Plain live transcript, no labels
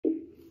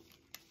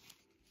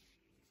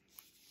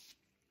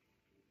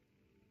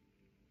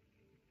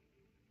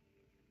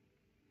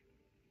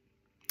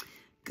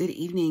Good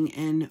evening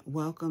and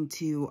welcome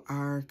to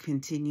our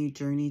continued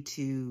journey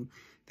to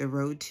the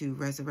road to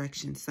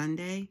Resurrection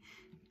Sunday.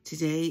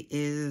 Today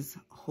is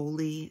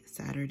Holy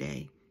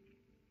Saturday.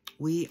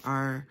 We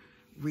are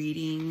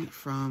reading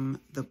from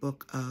the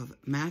book of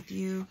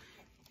Matthew,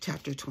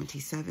 chapter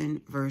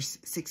 27, verse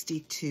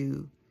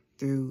 62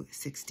 through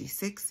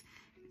 66.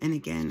 And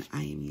again,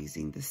 I am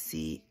using the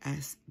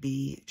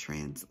CSB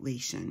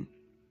translation.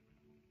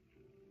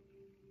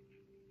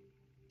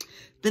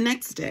 The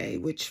next day,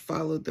 which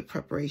followed the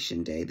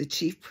preparation day, the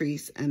chief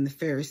priests and the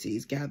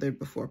Pharisees gathered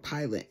before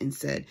Pilate and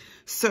said,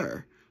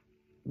 "Sir,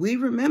 we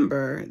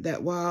remember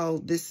that while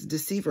this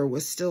deceiver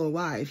was still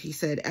alive, he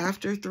said,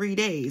 'After 3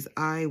 days,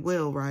 I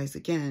will rise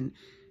again.'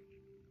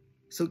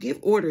 So give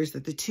orders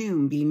that the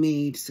tomb be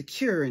made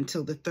secure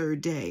until the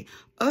 3rd day.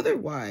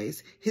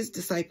 Otherwise, his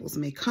disciples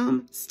may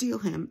come, steal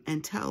him,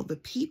 and tell the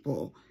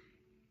people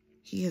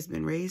he has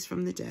been raised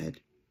from the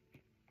dead.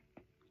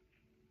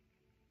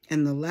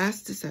 And the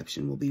last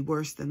deception will be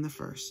worse than the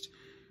first.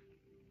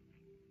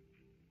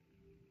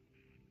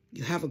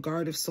 You have a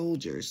guard of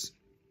soldiers,"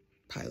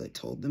 Pilate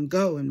told them.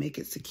 "Go and make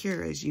it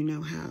secure as you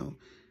know how."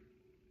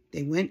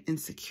 They went and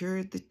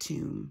secured the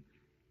tomb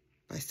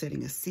by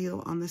setting a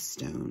seal on the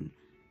stone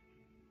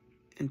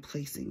and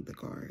placing the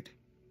guard.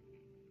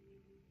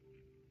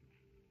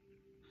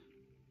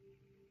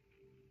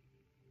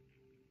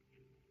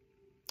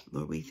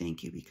 Lord, we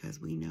thank you because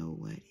we know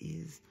what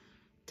is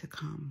to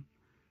come.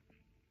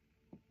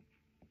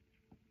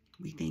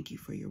 We thank you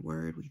for your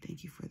word. We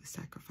thank you for the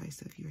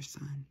sacrifice of your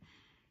Son.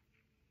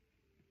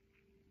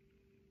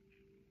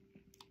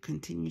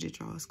 Continue to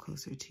draw us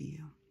closer to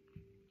you.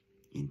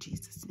 In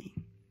Jesus'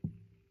 name,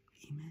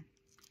 amen.